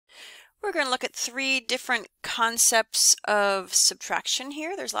We're going to look at 3 different concepts of subtraction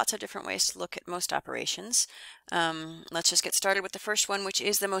here. There's lots of different ways to look at most operations. Let's just get started with the first one, which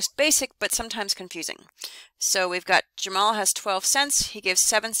is the most basic but sometimes confusing. So we've got Jamal has 12 cents. He gives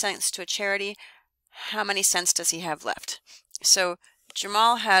 7 cents to a charity. How many cents does he have left? So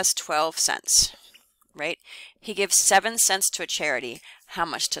Jamal has 12 cents, right? He gives 7 cents to a charity. How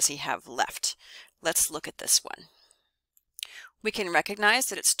much does he have left? Let's look at this one. We can recognize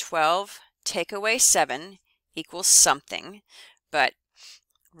that it's 12 take away 7 equals something, but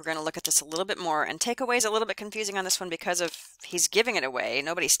we're going to look at this a little bit more, and takeaway is a little bit confusing on this one because of he's giving it away.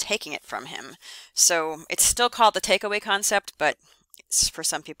 Nobody's taking it from him. So it's still called the takeaway concept, but for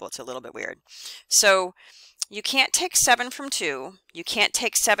some people it's a little bit weird. So you can't take 7 from 2. You can't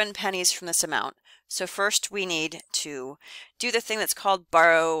take 7 pennies from this amount. So first we need to do the thing that's called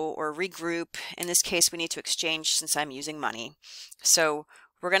borrow or regroup. In this case we need to exchange since I'm using money. So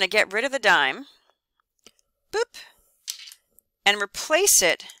we're going to get rid of the dime, boop, and replace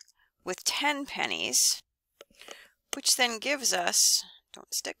it with 10 pennies, which then gives us,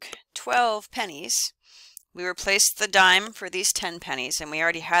 don't stick, 12 pennies. We replaced the dime for these 10 pennies, and we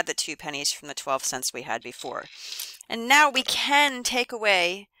already had the 2 pennies from the 12 cents we had before. And now we can take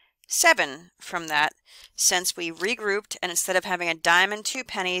away 7 from that, since we regrouped, and instead of having a dime and 2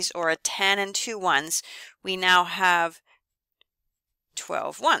 pennies or a 10 and 2 ones, we now have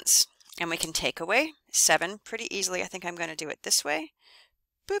 12 ones. And we can take away 7 pretty easily. I think I'm going to do it this way.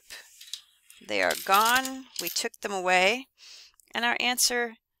 Boop. They are gone. We took them away, and our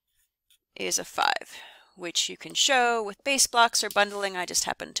answer is a 5, which you can show with base blocks or bundling. I just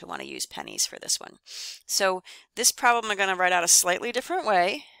happen to want to use pennies for this one. So this problem I'm going to write out a slightly different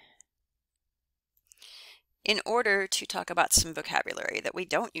way in order to talk about some vocabulary that we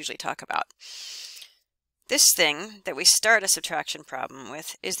don't usually talk about. This thing that we start a subtraction problem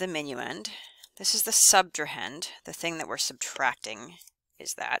with is the minuend. This is the subtrahend, the thing that we're subtracting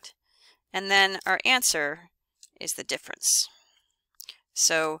is that. And then our answer is the difference.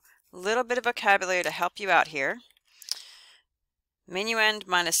 So a little bit of vocabulary to help you out here. Minuend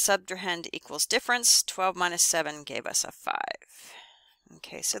minus subtrahend equals difference. 12 minus 7 gave us a 5.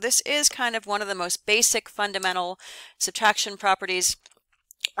 Okay, so this is kind of one of the most basic fundamental subtraction properties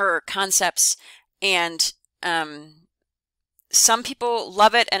or concepts, and some people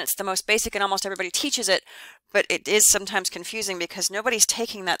love it and it's the most basic and almost everybody teaches it, but it is sometimes confusing because nobody's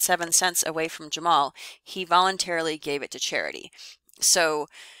taking that 7 cents away from Jamal. He voluntarily gave it to charity. So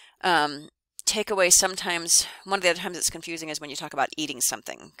takeaway sometimes, one of the other times it's confusing is when you talk about eating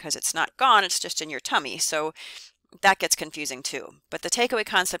something, because it's not gone, it's just in your tummy. So that gets confusing too. But the takeaway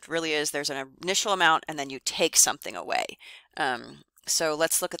concept really is there's an initial amount and then you take something away. So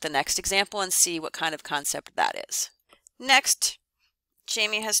let's look at the next example and see what kind of concept that is. Next,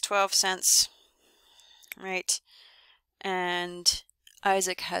 Jamie has 12 cents, right? And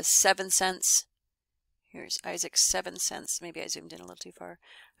Isaac has 7 cents. Here's Isaac's 7 cents. Maybe I zoomed in a little too far.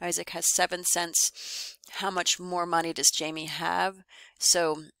 Isaac has 7 cents. How much more money does Jamie have?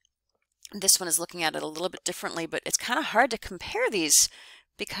 So this one is looking at it a little bit differently, but it's kind of hard to compare these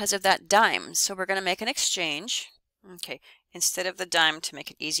because of that dime. So we're going to make an exchange. Okay, instead of the dime, to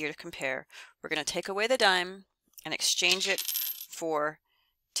make it easier to compare, we're going to take away the dime and exchange it for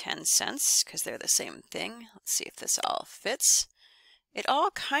 10 cents because they're the same thing. Let's see if this all fits. It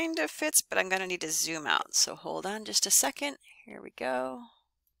all kind of fits, but I'm going to need to zoom out. So hold on just a second. Here we go.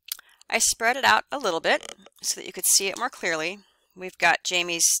 I spread it out a little bit so that you could see it more clearly. We've got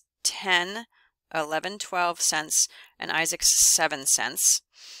Jamie's 10, 11, 12 cents and Isaac's 7 cents.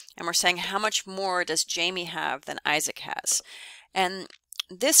 And we're saying how much more does Jamie have than Isaac has. And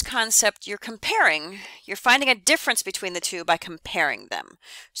this concept you're comparing, you're finding a difference between the two by comparing them.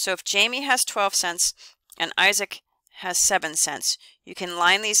 So if Jamie has 12 cents and Isaac has 7 cents, you can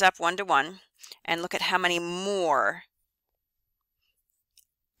line these up 1 to 1 and look at how many more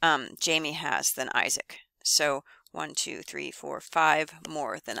Jamie has than Isaac. So 1, 2, 3, 4, 5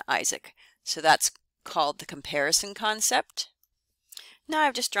 more than Isaac. So that's called the comparison concept. Now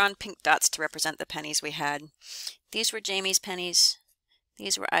I've just drawn pink dots to represent the pennies we had. These were Jamie's pennies.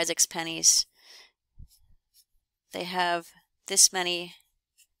 These were Isaac's pennies. They have this many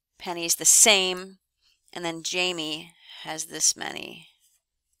pennies the same, and then Jamie has this many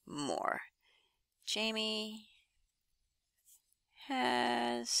more. Jamie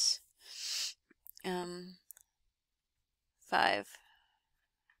has 5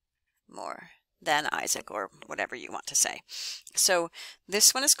 more than Isaac, or whatever you want to say. So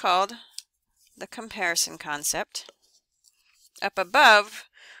this one is called the comparison concept. Up above,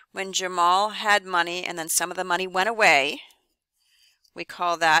 when Jamal had money and then some of the money went away, we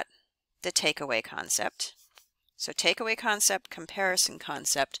call that the takeaway concept. So takeaway concept, comparison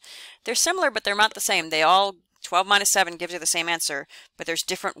concept. They're similar, but they're not the same. They all, 12 minus 7 gives you the same answer, but there's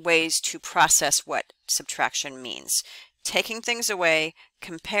different ways to process what subtraction means. Taking things away,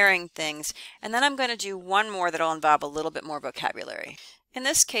 comparing things, and then I'm going to do one more that'll involve a little bit more vocabulary. In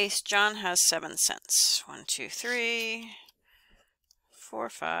this case, John has 7 cents. 1, 2, 3, 4,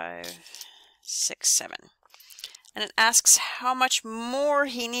 5, 6, 7. And it asks how much more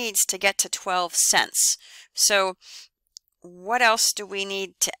he needs to get to 12 cents. So what else do we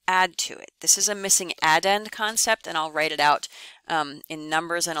need to add to it? This is a missing addend concept, and I'll write it out in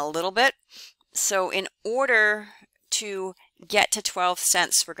numbers in a little bit. So in order to get to 12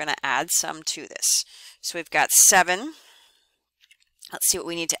 cents, we're going to add some to this. So we've got 7. Let's see what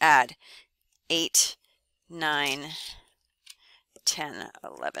we need to add. 8, 9, 10,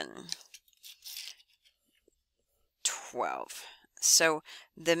 11, 12. So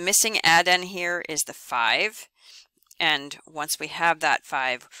the missing addend here is the 5. And once we have that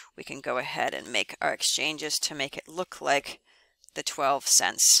 5, we can go ahead and make our exchanges to make it look like the 12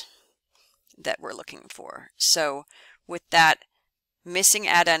 cents that we're looking for. So with that missing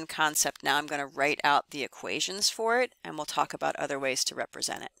addend concept, now I'm going to write out the equations for it, and we'll talk about other ways to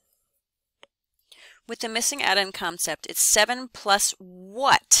represent it. With the missing addend concept, it's 7 plus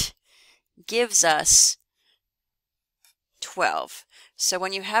what gives us 12. So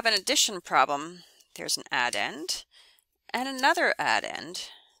when you have an addition problem, there's an addend and another addend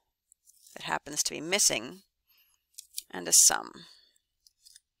that happens to be missing, and a sum.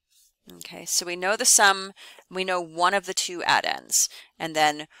 Okay, so we know the sum, we know one of the two addends, and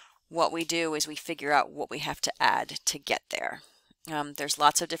then what we do is we figure out what we have to add to get there. There's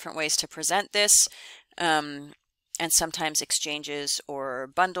lots of different ways to present this, and sometimes exchanges or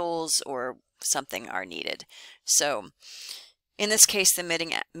bundles or something are needed. So in this case,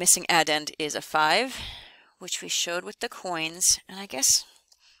 the missing addend is a 5, which we showed with the coins, and I guess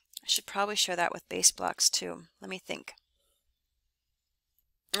I should probably show that with base blocks too. Let me think.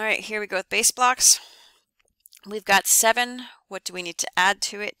 All right, here we go with base blocks. We've got 7. What do we need to add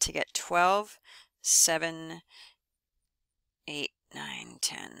to it to get 12? 7, 8, 9,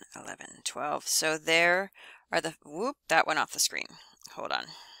 10, 11, 12. So there are the, whoop, that went off the screen. Hold on.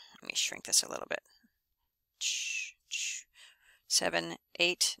 Let me shrink this a little bit. 7,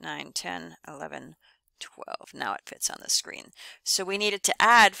 8, 9, 10, 11, 12. Now it fits on the screen. So we needed to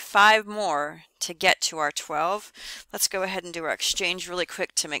add 5 more to get to our 12. Let's go ahead and do our exchange really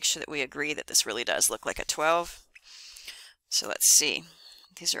quick to make sure that we agree that this really does look like a 12. So let's see.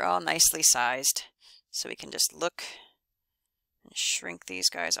 These are all nicely sized. So we can just look and shrink these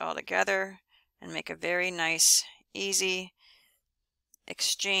guys all together and make a very nice, easy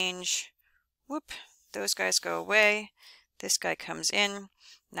exchange. Whoop, those guys go away. This guy comes in.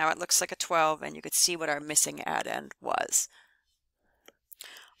 Now it looks like a 12, and you could see what our missing addend was.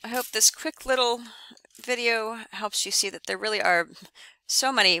 I hope this quick little video helps you see that there really are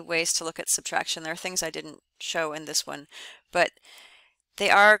so many ways to look at subtraction. There are things I didn't show in this one, but they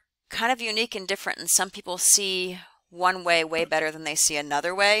are kind of unique and different, and some people see one way way better than they see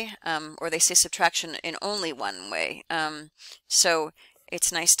another way, or they see subtraction in only one way. So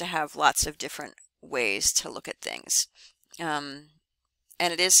it's nice to have lots of different ways to look at things. And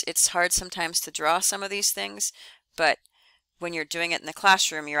it's hard sometimes to draw some of these things, but when you're doing it in the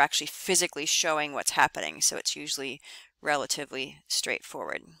classroom, you're actually physically showing what's happening, so it's usually relatively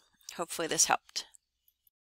straightforward. Hopefully this helped.